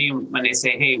come to me when they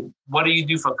say, hey, what do you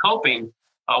do for coping?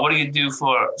 What do you do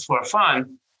for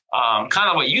fun? Kind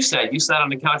of what you said. You sat on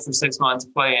the couch for 6 months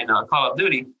playing Call of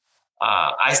Duty.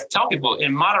 I tell people,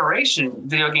 in moderation,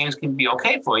 video games can be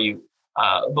okay for you.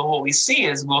 But what we see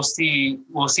is we'll see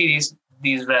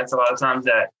these vets a lot of times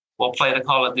that will play the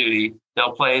Call of Duty.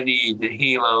 They'll play the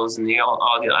Halos and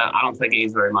all the. I don't play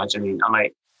games very much. I mean, I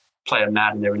might play a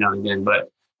Madden every now and again,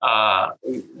 but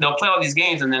they'll play all these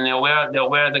games and then they'll wear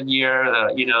the gear,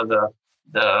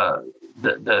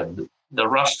 the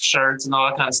rough shirts and all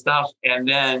that kind of stuff, and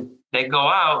then they go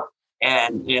out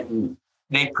and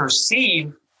they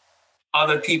perceive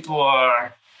other people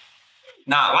are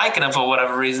not liking them for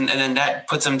whatever reason, and then that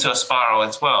puts them to a spiral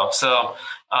as well. So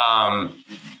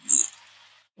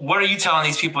what are you telling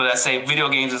these people that say video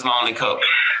games is my only cope?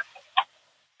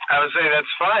 I would say that's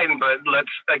fine, but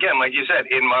let's, again, like you said,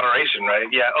 in moderation, right?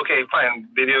 Yeah, okay, fine.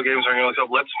 Video games are going to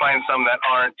cope. Let's find some that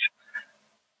aren't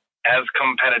as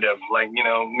competitive. Like, you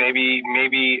know, maybe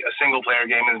a single player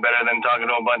game is better than talking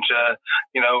to a bunch of,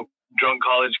 you know, drunk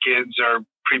college kids or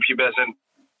prepubescent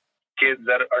kids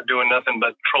that are doing nothing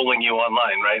but trolling you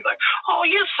online, right? Like, oh,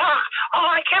 you suck.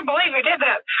 Oh, I can't believe you did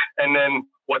that. And then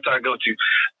what's our go-to?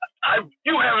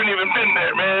 You haven't even been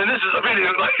there, man. This is a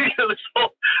video. Like, you know,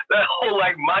 that whole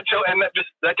like macho, and that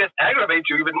just aggravates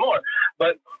you even more.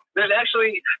 But there's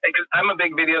actually, because I'm a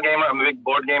big video gamer, I'm a big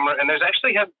board gamer, and there's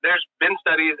been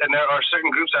studies, and there are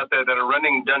certain groups out there that are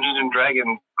running Dungeons and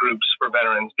Dragons groups for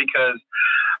veterans, because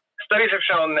studies have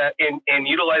shown that in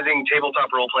utilizing tabletop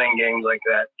role-playing games like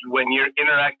that, when you're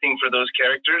interacting for those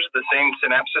characters, the same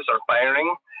synapses are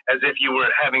firing as if you were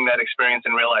having that experience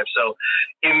in real life. So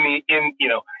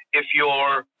if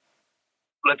you're,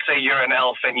 let's say you're an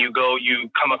elf and you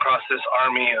come across this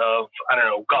army of, I don't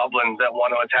know, goblins that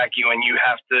want to attack you, and you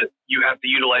have to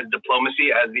utilize diplomacy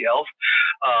as the elf,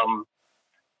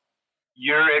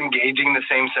 you're engaging the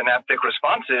same synaptic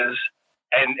responses.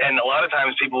 And a lot of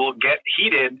times people will get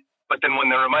heated, but then when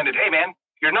they're reminded, hey man,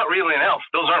 you're not really an elf.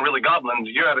 Those aren't really goblins.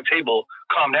 You're at a table.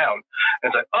 Calm down.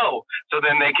 And it's like, oh, so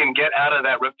then they can get out of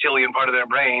that reptilian part of their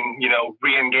brain, you know,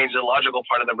 re-engage the logical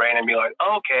part of the brain and be like,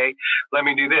 oh, okay, let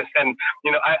me do this. And,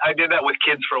 you know, I did that with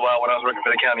kids for a while when I was working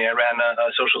for the county. I ran a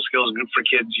social skills group for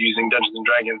kids using Dungeons and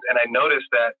Dragons. And I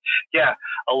noticed that, yeah,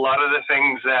 a lot of the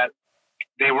things that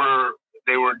they were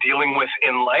dealing with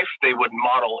in life, they would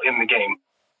model in the game.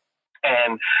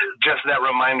 And just that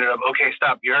reminder of, okay,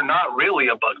 stop, you're not really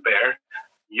a bugbear.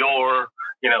 You're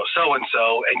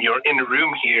so-and-so, and you're in the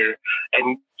room here,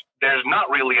 and there's not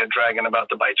really a dragon about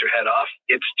to bite your head off.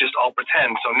 It's just all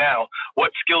pretend. So now,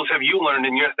 what skills have you learned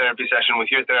in your therapy session with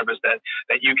your therapist that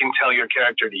you can tell your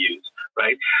character to use,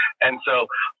 right? And so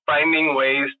finding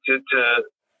ways to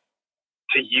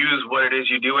use what it is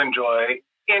you do enjoy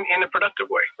in a productive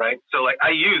way, right? So like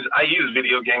I use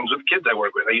video games with kids I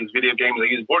work with. I use video games, I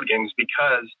use board games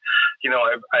because,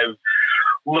 I've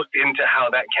looked into how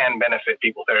that can benefit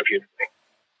people therapeutically.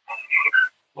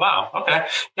 Wow. Okay.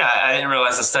 Yeah, I didn't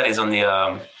realize the studies on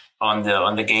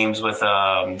the games with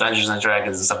Dungeons and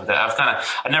Dragons and stuff like that.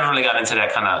 I never really got into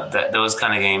those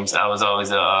kind of games. I was always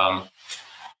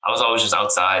just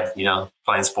outside,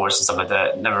 playing sports and stuff like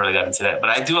that. Never really got into that. But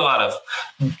I do a lot of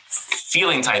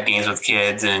feeling type games with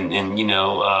kids, and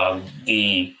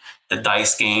the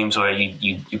dice games where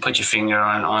you put your finger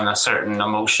on a certain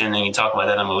emotion and you talk about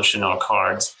that emotion, or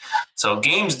cards. So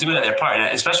games do that their part,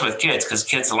 especially with kids, because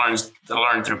kids learn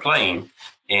through playing.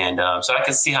 And so I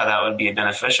can see how that would be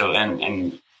beneficial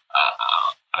and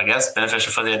I guess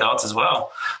beneficial for the adults as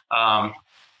well.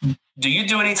 Do you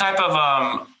do any type of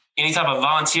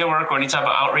volunteer work or any type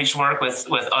of outreach work with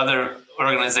other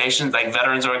organizations, like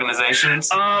veterans organizations?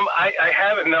 I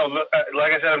haven't. No,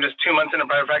 like I said, I'm just 2 months into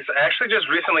private practice. I actually just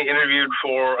recently interviewed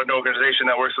for an organization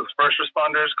that works with first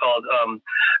responders called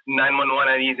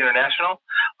 911 at Ease International,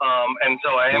 and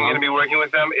so I am going to be working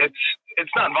with them.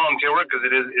 It's not volunteer work because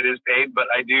it is paid, but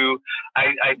I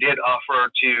did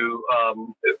offer to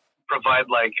provide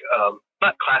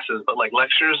not classes, but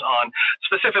lectures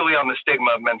specifically on the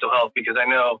stigma of mental health, because I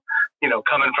know,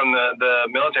 coming from the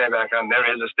military background, there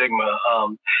is a stigma.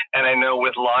 And I know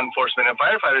with law enforcement and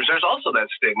firefighters, there's also that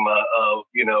stigma of,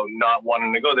 not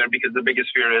wanting to go there because the biggest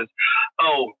fear is,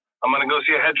 oh, I'm going to go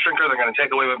see a head shrinker. They're going to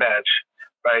take away my badge.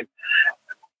 Right.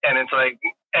 And it's like,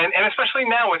 and especially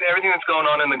now with everything that's going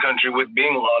on in the country with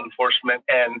being law enforcement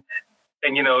and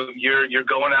you're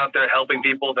going out there helping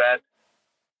people that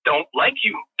don't like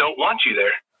you, don't want you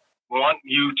there, want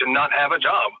you to not have a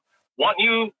job, want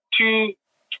you to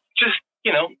just,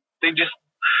 they just,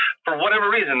 for whatever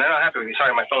reason, they're not happy with you.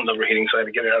 Sorry, my phone's overheating, so I had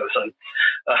to get it out of the sun.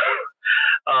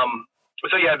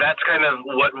 So yeah, that's kind of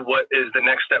what is the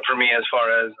next step for me as far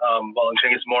as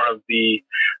volunteering. It's more of the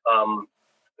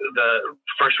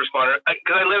first responder,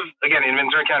 because I live again in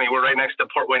Ventura County. We're right next to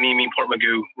Port Hueneme, Port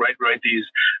Magoo, right.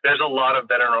 There's a lot of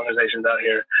veteran organizations out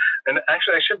here, and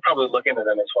actually I should probably look into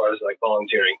them as far as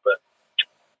volunteering, but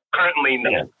currently no.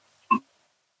 Yeah.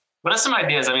 But that's some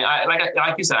ideas. I mean,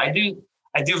 like you said, I do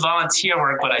volunteer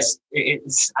work, but I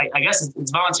guess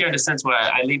it's volunteer in the sense where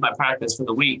I leave my practice for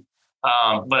the week.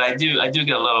 But I do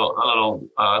get a little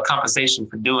compensation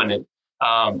for doing it.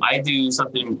 I do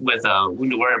something with a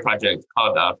Wounded Warrior project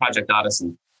called Project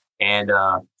Odyssey, and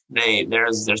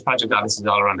there's Project Odysseys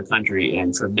all around the country,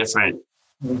 and for different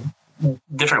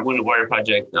Wounded Warrior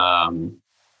project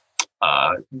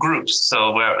groups.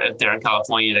 So where if they're in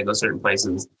California, they go certain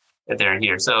places. If they're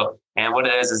here, so and what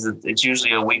it is it's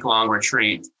usually a week-long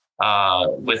retreat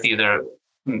with either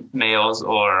males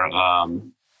or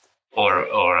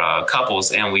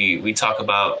couples, and we talk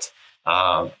about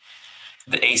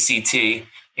the ACT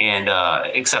and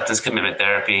acceptance commitment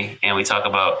therapy, and we talk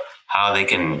about how they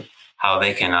can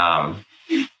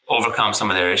overcome some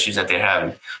of their issues that they're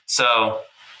having. So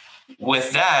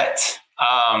with that,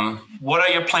 what are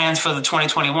your plans for the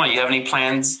 2021? You have any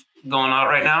plans going on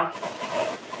right now?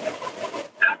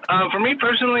 For me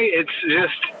personally, it's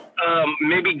just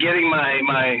maybe getting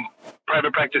my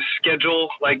private practice schedule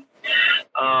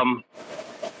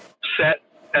set.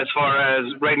 As far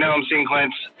as right now, I'm seeing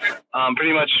clients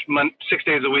pretty much 6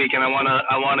 days a week, and I want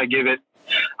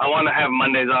to have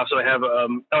Mondays off, so I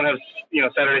don't have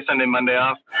Saturday, Sunday, Monday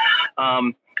off,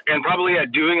 and probably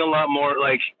doing a lot more,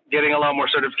 getting a lot more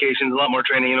certifications, a lot more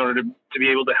training in order to be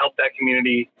able to help that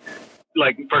community,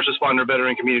 first responder,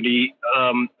 veteran community,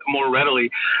 more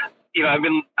readily. I've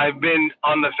been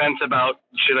on the fence about,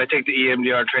 should I take the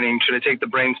EMDR training? Should I take the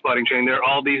brain spotting training? There are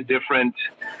all these different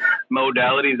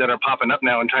modalities that are popping up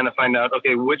now, and trying to find out,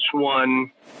 okay, which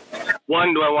one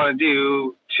do I want to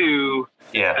do? Two,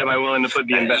 am I willing to put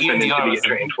the investment into to get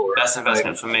trained for? Best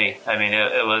investment for me. I mean,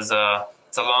 it was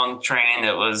it's a long training.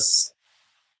 It was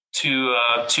two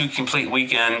complete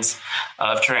weekends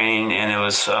of training, and it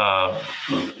was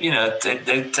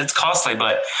it's costly,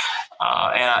 but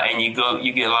and you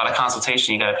get a lot of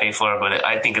consultation you got to pay for it, but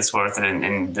I think it's worth it,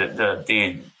 and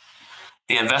the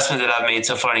the investment that I've made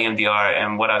so far in EMDR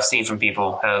and what I've seen from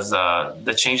people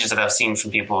the changes that I've seen from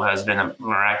people has been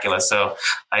miraculous. So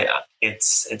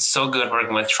it's so good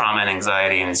working with trauma and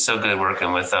anxiety, and it's so good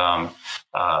working with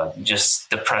just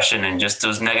depression and just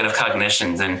those negative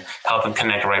cognitions and helping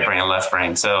connect right brain and left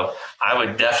brain. So I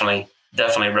would definitely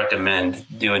recommend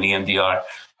doing EMDR.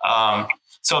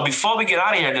 So before we get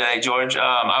out of here today, George,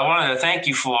 I wanted to thank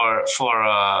you for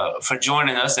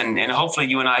joining us, and hopefully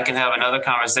you and I can have another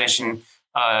conversation,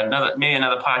 maybe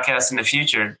another podcast in the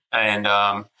future, and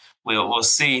we'll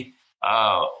see.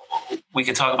 We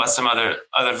can talk about some other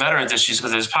veterans issues,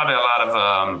 because there's probably a lot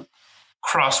of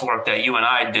cross work that you and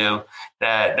I do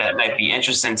that might be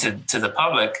interesting to the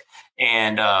public,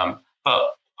 and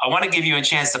but I want to give you a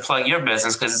chance to plug your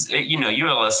business, because, you're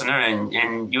a listener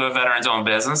and you're a veterans-owned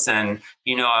business. And,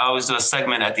 I always do a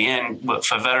segment at the end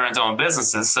for veterans-owned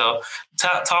businesses. So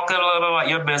talk a little bit about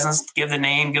your business, give the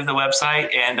name, give the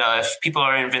website. And if people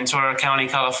are in Ventura County,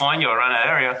 California, or around that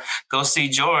area, go see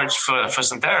George for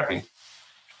some therapy.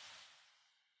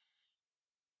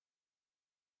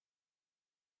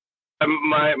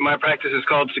 My practice is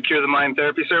called Secure the Mind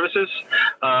Therapy Services.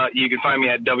 You can find me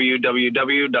at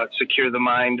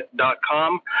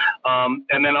www.securethemind.com.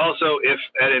 And then also, if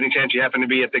at any chance you happen to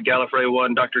be at the Gallifrey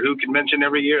One Doctor Who convention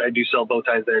every year, I do sell bow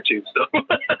ties there too. So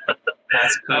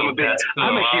that's cool.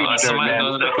 I'm a huge nerd, somebody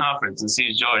goes to the conference and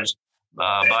sees George.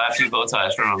 Buy a few bow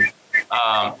ties from him.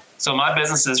 So my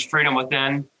business is Freedom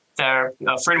Within Therapy.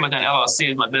 Freedom Within LLC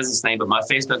is my business name, but my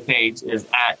Facebook page is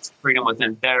at Freedom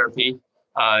Within Therapy.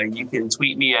 You can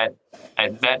tweet me at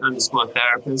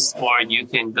vet_therapist, or you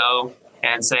can go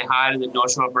and say hi to the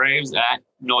North Shore Braves at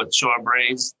North Shore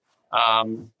Braves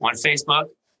on Facebook,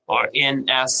 or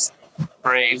NS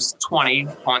Braves 20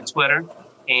 on Twitter.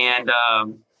 And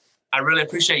I really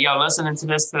appreciate y'all listening to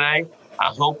this today. I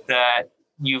hope that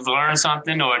you've learned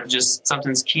something, or just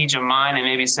something's keyed your mind and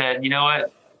maybe said, you know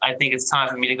what, I think it's time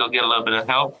for me to go get a little bit of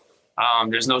help.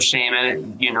 There's no shame in it.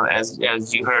 As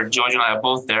you heard, George and I are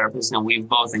both therapists, and we've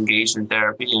both engaged in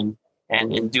therapy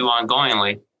and do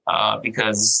ongoingly,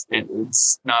 because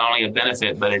it's not only a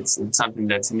benefit, but it's something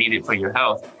that's needed for your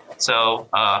health. So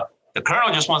the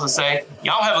Colonel just wants to say,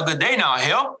 y'all have a good day now,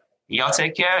 Hill. Y'all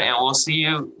take care, and we'll see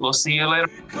you later.